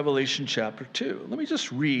book of Revelation chapter 2. Let me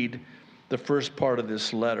just read the first part of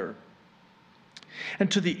this letter.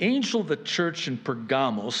 And to the angel of the church in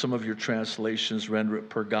Pergamos, some of your translations render it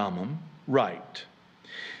Pergamum, write,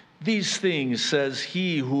 these things says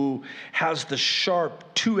he who has the sharp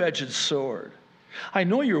two-edged sword. I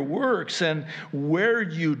know your works and where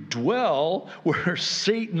you dwell, where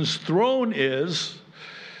Satan's throne is,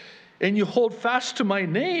 and you hold fast to my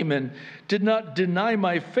name and did not deny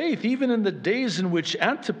my faith, even in the days in which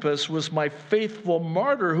Antipas was my faithful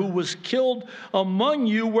martyr who was killed among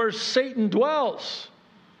you where Satan dwells.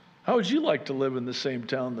 How would you like to live in the same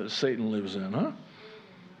town that Satan lives in, huh?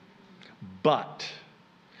 But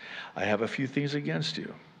I have a few things against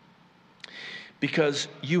you. Because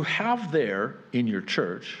you have there in your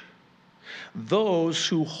church those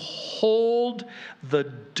who hold the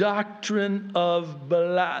doctrine of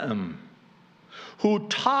Balaam, who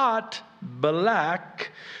taught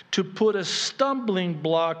Balak to put a stumbling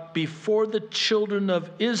block before the children of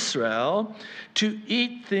Israel, to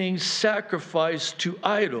eat things sacrificed to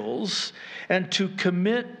idols, and to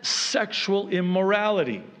commit sexual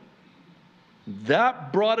immorality.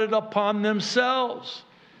 That brought it upon themselves.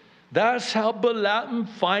 That's how Balaam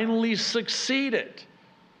finally succeeded.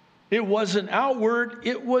 It wasn't outward,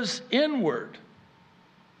 it was inward.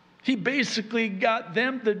 He basically got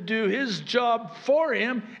them to do his job for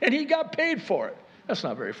him, and he got paid for it. That's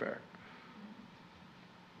not very fair.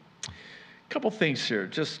 A couple things here,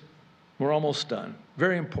 we're almost done.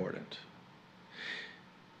 Very important.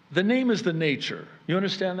 The name is the nature. You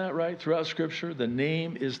understand that, right? Throughout Scripture, the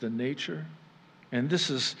name is the nature. And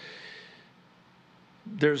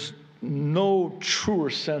there's no truer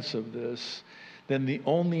sense of this than the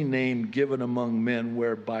only name given among men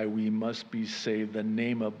whereby we must be saved, the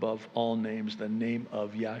name above all names, the name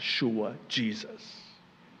of Yeshua, Jesus.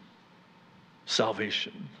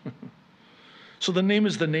 Salvation. So the name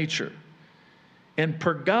is the nature. And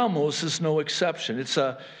Pergamos is no exception. It's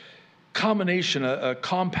a combination, a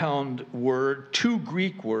compound word, two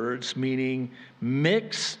Greek words meaning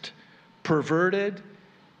mixed, perverted,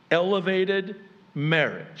 elevated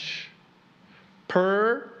marriage.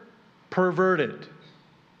 Perverted.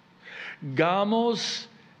 Gamos,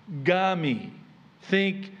 gami.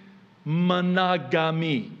 Think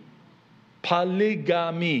monogamy.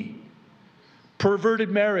 Polygamy. Perverted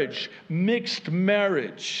marriage. Mixed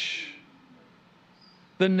marriage.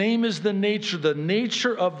 The name is the nature. The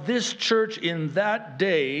nature of this church in that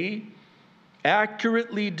day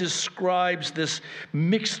accurately describes this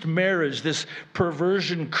mixed marriage, this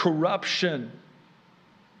perversion, corruption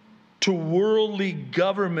to worldly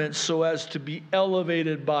government so as to be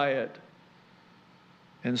elevated by it.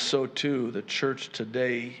 And so too, the church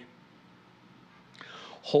today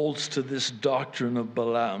holds to this doctrine of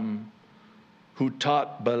Balaam, who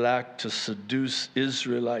taught Balak to seduce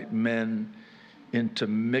Israelite men into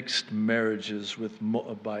mixed marriages with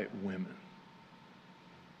Moabite women.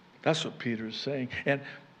 That's what Peter is saying. And,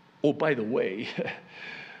 oh, by the way,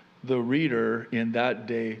 the reader in that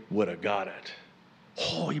day would have got it.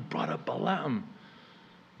 Oh, he brought up Balaam.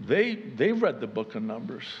 They've read the book of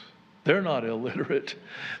Numbers. They're not illiterate.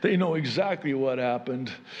 They know exactly what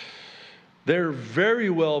happened. They're very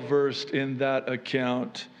well versed in that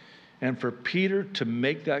account. And for Peter to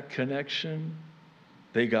make that connection,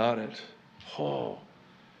 they got it. Oh,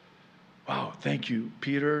 wow, thank you,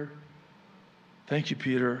 Peter. Thank you,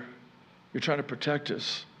 Peter. You're trying to protect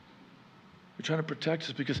us. You're trying to protect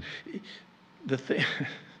us because the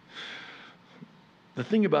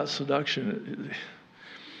thing about seduction,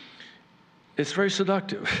 it's very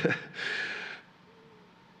seductive.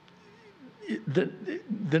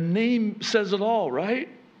 The name says it all, right?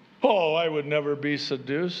 Oh, I would never be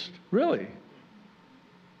seduced. Really?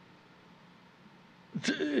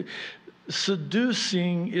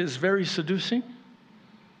 Seducing is very seducing.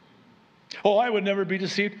 Oh, I would never be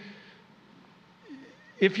deceived.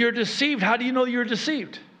 If you're deceived, how do you know you're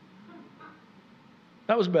deceived?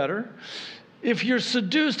 That was better. If you're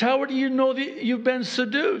seduced, how do you know that you've been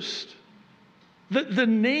seduced? The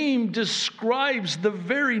name describes the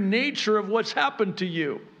very nature of what's happened to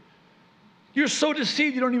you. You're so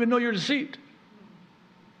deceived, you don't even know you're deceived.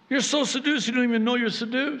 You're so seduced you don't even know you're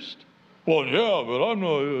seduced. Well, yeah, but I'm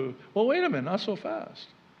not. Well, wait a minute, not so fast.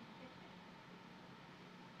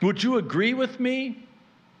 Would you agree with me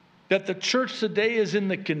that the church today is in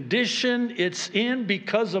the condition it's in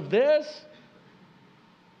because of this?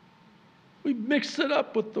 We mixed it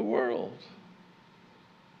up with the world.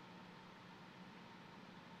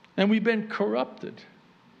 And we've been corrupted,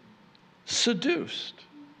 seduced,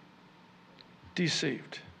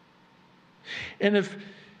 deceived. And if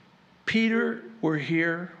Peter were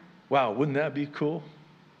here, wow, wouldn't that be cool?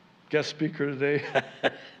 Guest speaker today,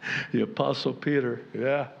 the Apostle Peter.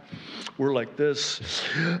 Yeah, we're like this.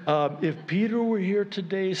 If Peter were here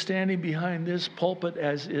today standing behind this pulpit,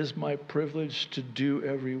 as is my privilege to do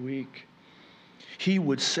every week, he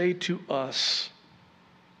would say to us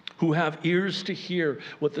who have ears to hear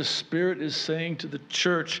what the Spirit is saying to the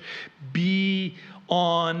church, be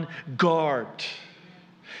on guard.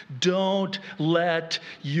 Don't let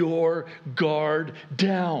your guard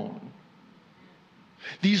down.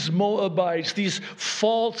 These Moabites, these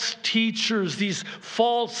false teachers, these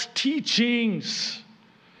false teachings.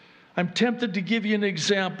 I'm tempted to give you an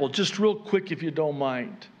example, just real quick if you don't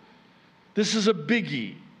mind. This is a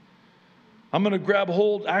biggie. I'm going to grab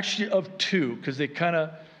hold actually of two because they kind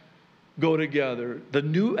of go together. The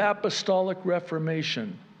New Apostolic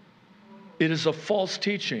Reformation. It is a false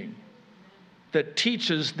teaching that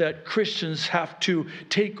teaches that Christians have to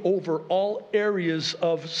take over all areas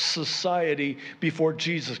of society before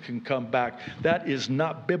Jesus can come back. That is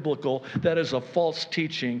not biblical. That is a false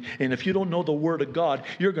teaching. And if you don't know the Word of God,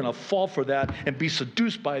 you're going to fall for that and be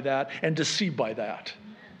seduced by that and deceived by that.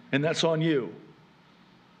 And that's on you.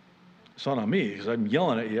 It's not on me because I'm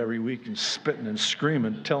yelling at you every week and spitting and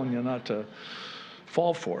screaming, telling you not to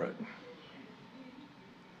fall for it.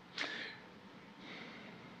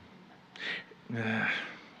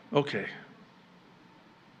 Okay. Is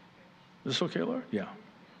this okay, Laura? Yeah,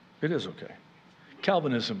 it is okay.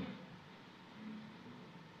 Calvinism.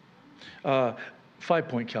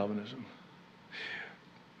 5-point Calvinism.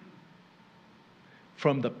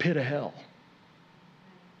 From the pit of hell.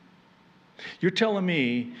 You're telling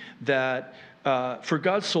me that for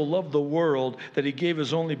God so loved the world that he gave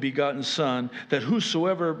his only begotten Son, that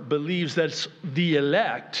whosoever believes, that's the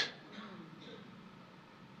elect.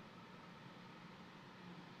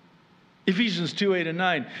 Ephesians 2:8 and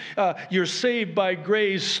 9. You're saved by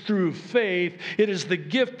grace through faith. It is the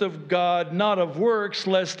gift of God, not of works,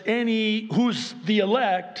 lest any who's the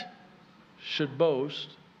elect should boast.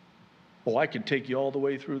 Oh, I could take you all the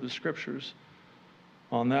way through the scriptures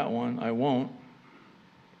on that one. I won't.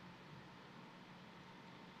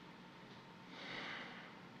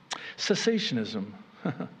 Cessationism.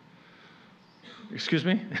 Excuse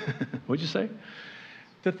me? What'd you say?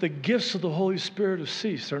 That the gifts of the Holy Spirit have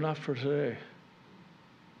ceased. They're not for today.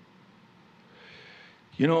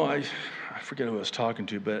 You know, I forget who I was talking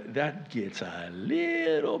to, but that gets a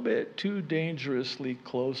little bit too dangerously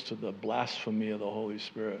close to the blasphemy of the Holy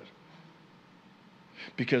Spirit.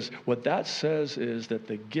 Because what that says is that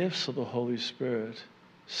the gifts of the Holy Spirit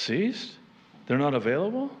ceased. They're not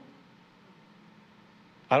available.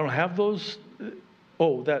 I don't have those.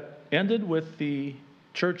 Oh, that ended with the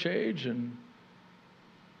church age, and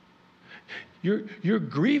you're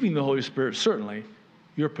grieving the Holy Spirit, certainly.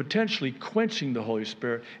 You're potentially quenching the Holy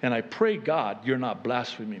Spirit, and I pray God you're not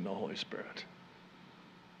blaspheming the Holy Spirit.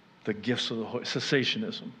 The gifts of the Holy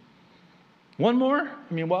cessationism. One more?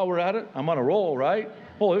 I mean, while we're at it, I'm on a roll, right?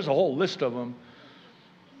 Oh, there's a whole list of them.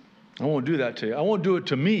 I won't do that to you. I won't do it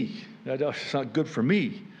to me. That's not good for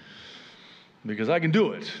me because I can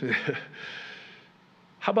do it.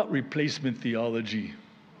 How about replacement theology?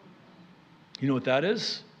 You know what that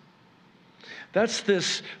is? That's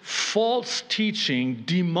this false teaching,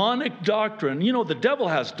 demonic doctrine. You know, the devil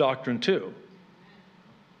has doctrine too.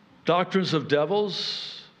 Doctrines of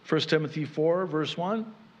devils, 1 Timothy 4, verse 1.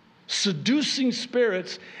 Seducing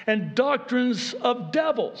spirits and doctrines of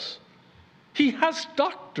devils. He has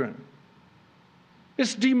doctrine.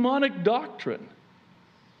 It's demonic doctrine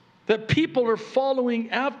that people are following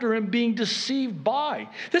after and being deceived by.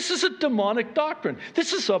 This is a demonic doctrine.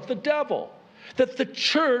 This is of the devil. That the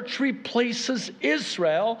church replaces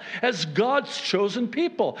Israel as God's chosen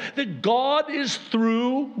people. That God is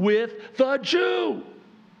through with the Jew.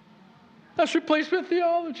 That's replacement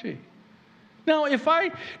theology. Now, if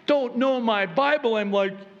I don't know my Bible, I'm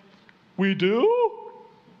like, we do?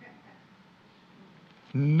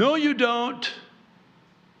 No, you don't.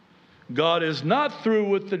 God is not through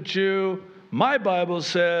with the Jew. My Bible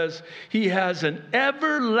says he has an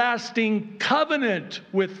everlasting covenant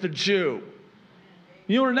with the Jew.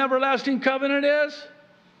 You know what an everlasting covenant is?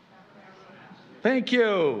 Thank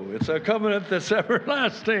you. It's a covenant that's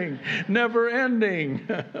everlasting, never ending.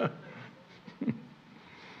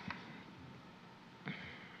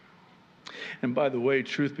 And by the way,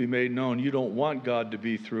 truth be made known, you don't want God to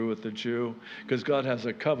be through with the Jew, because God has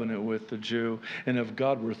a covenant with the Jew. And if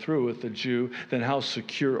God were through with the Jew, then how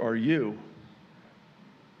secure are you?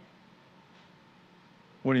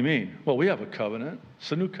 What do you mean? Well, we have a covenant.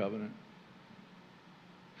 It's a new covenant.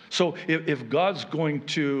 So if God's going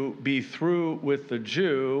to be through with the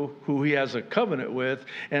Jew, who he has a covenant with,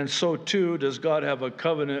 and so too does God have a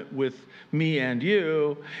covenant with me and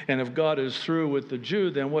you, and if God is through with the Jew,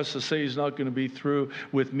 then what's to say he's not going to be through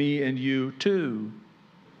with me and you too?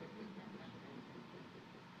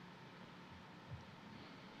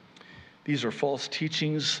 These are false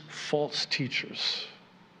teachings, false teachers.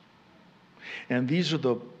 And these are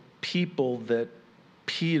the people that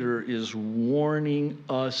Peter is warning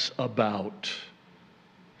us about.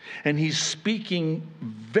 And he's speaking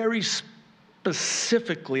very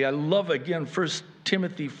specifically. I love, again, 1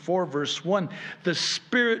 Timothy 4, verse 1. The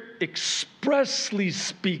Spirit expressly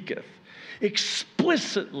speaketh.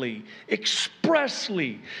 Explicitly,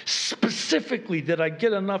 expressly, specifically. Did I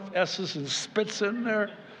get enough S's and spits in there?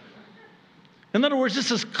 In other words,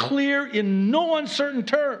 this is clear in no uncertain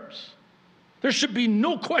terms. There should be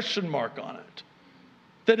no question mark on it.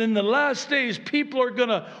 That in the last days, people are going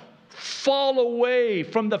to fall away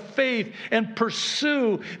from the faith and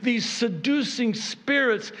pursue these seducing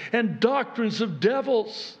spirits and doctrines of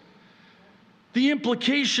devils. The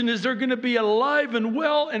implication is they're going to be alive and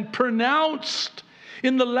well and pronounced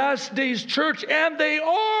in the last days church, and they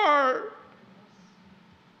are.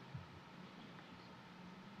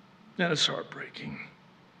 And it's heartbreaking.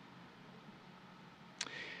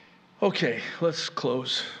 Okay, let's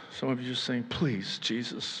close. Some of you are saying, please,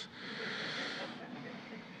 Jesus.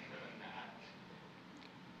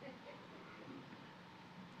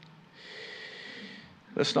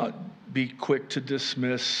 Let's not be quick to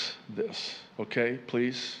dismiss this, okay?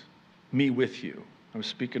 Please, me with you. I'm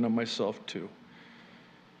speaking of myself too.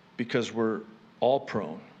 Because we're all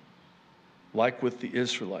prone, like with the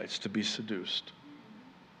Israelites, to be seduced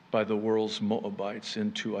by the world's Moabites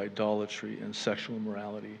into idolatry and sexual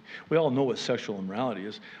immorality. We all know what sexual immorality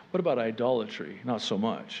is. What about idolatry? Not so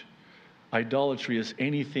much. Idolatry is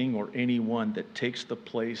anything or anyone that takes the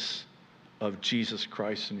place of Jesus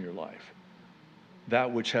Christ in your life.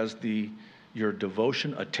 That which has your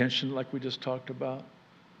devotion, attention, like we just talked about,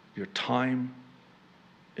 your time,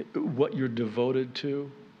 what you're devoted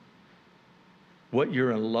to, what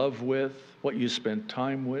you're in love with, what you spend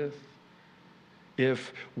time with.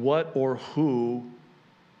 If what or who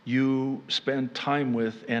you spend time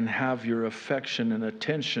with and have your affection and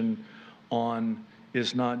attention on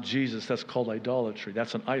is not Jesus, that's called idolatry.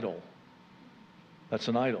 That's an idol. That's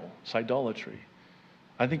an idol. It's idolatry.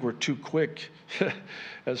 I think we're too quick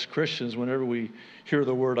as Christians, whenever we hear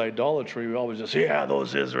the word idolatry, we always just, yeah,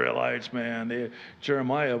 those Israelites, man.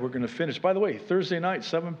 Jeremiah, we're going to finish. By the way, Thursday night,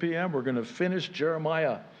 7 p.m., we're going to finish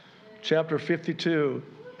Jeremiah, chapter 52.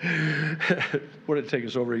 What did it take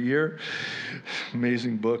us, over a year?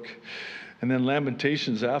 Amazing book. And then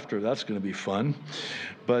Lamentations after. That's going to be fun.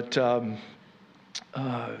 But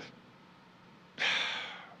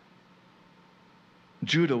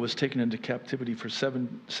Judah was taken into captivity for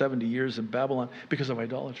 70 years in Babylon because of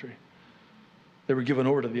idolatry. They were given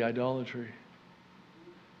over to the idolatry.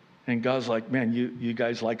 And God's like, man, you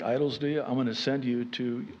guys like idols, do you? I'm going to send you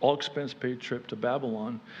to all expense paid trip to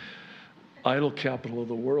Babylon, idol capital of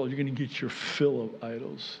the world. You're going to get your fill of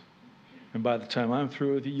idols. And by the time I'm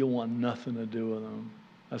through with you, you'll want nothing to do with them.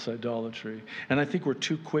 That's idolatry. And I think we're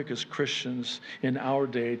too quick as Christians in our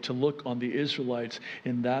day to look on the Israelites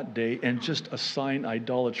in that day and just assign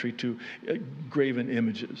idolatry to graven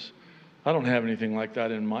images. I don't have anything like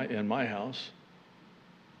that in my house.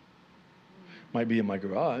 Might be in my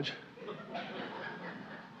garage.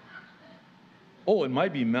 Oh, it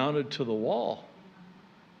might be mounted to the wall.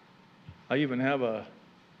 I even have am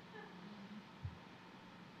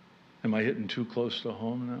I hitting too close to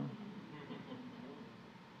home now?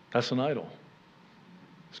 That's an idol.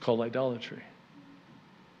 It's called idolatry.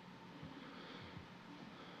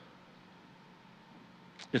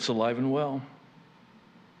 It's alive and well.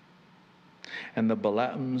 And the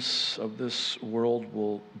Balaams of this world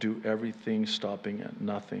will do everything stopping at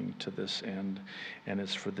nothing to this end. And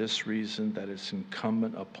it's for this reason that it's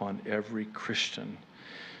incumbent upon every Christian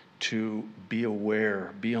to be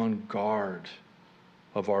aware, be on guard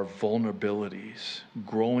of our vulnerabilities,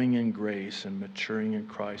 growing in grace and maturing in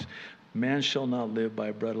Christ. Man shall not live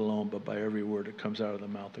by bread alone, but by every word that comes out of the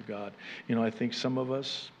mouth of God. You know, I think some of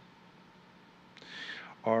us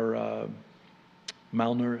are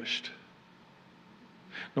malnourished.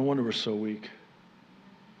 No wonder we're so weak.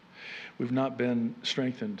 We've not been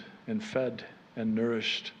strengthened and fed and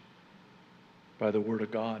nourished by the Word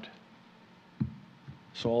of God.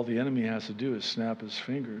 So all the enemy has to do is snap his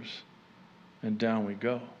fingers, and down we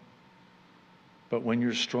go. But when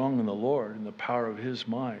you're strong in the Lord, in the power of His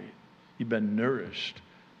might, you've been nourished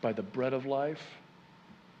by the bread of life.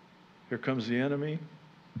 Here comes the enemy.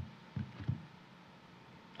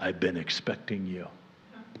 I've been expecting you.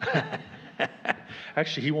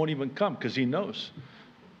 Actually, he won't even come because he knows.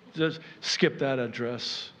 Just skip that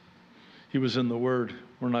address. He was in the Word.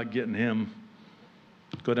 We're not getting him.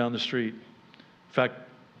 Go down the street. In fact,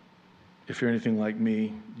 if you're anything like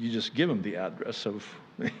me, you just give him the address of...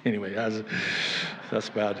 Anyway, that's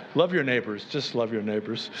bad. Love your neighbors. Just love your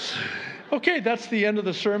neighbors. Okay, that's the end of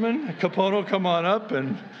the sermon. Capono, come on up,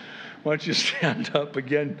 and why don't you stand up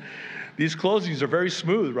again? These closings are very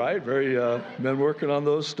smooth, right? Very, been working on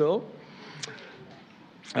those still.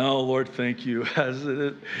 Oh, Lord, thank you.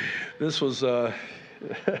 This was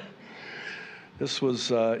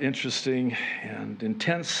interesting and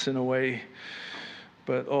intense in a way,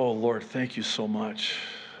 but oh, Lord, thank you so much.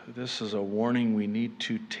 This is a warning we need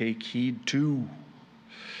to take heed to.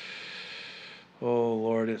 Oh,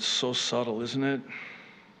 Lord, it's so subtle, isn't it?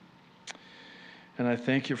 And I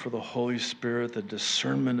thank you for the Holy Spirit, the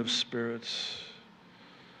discernment of spirits.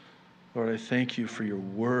 Lord, I thank you for your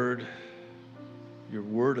word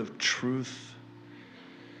of truth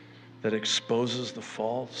that exposes the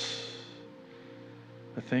false.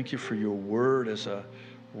 I thank you for your word as a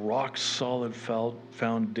rock-solid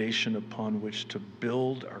foundation upon which to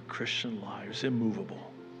build our Christian lives, immovable.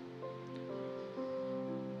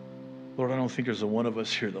 Lord, I don't think there's a one of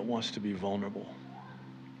us here that wants to be vulnerable.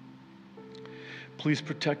 Please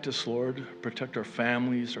protect us, Lord. Protect our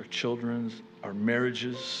families, our children, our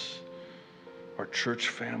marriages, our church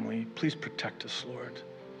family. Please protect us, Lord.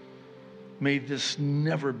 May this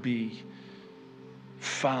never be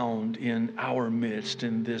found in our midst,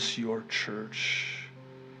 in this, your church.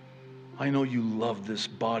 I know you love this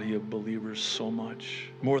body of believers so much,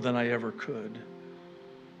 more than I ever could.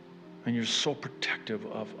 And you're so protective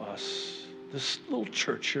of us, this little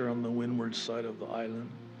church here on the windward side of the island.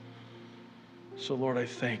 So, Lord, I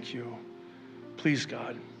thank you. Please,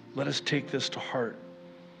 God, let us take this to heart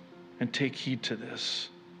and take heed to this,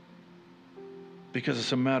 because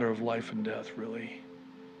it's a matter of life and death, really.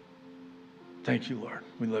 Thank you, Lord.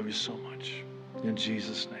 We love you so much. In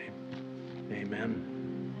Jesus' name, amen.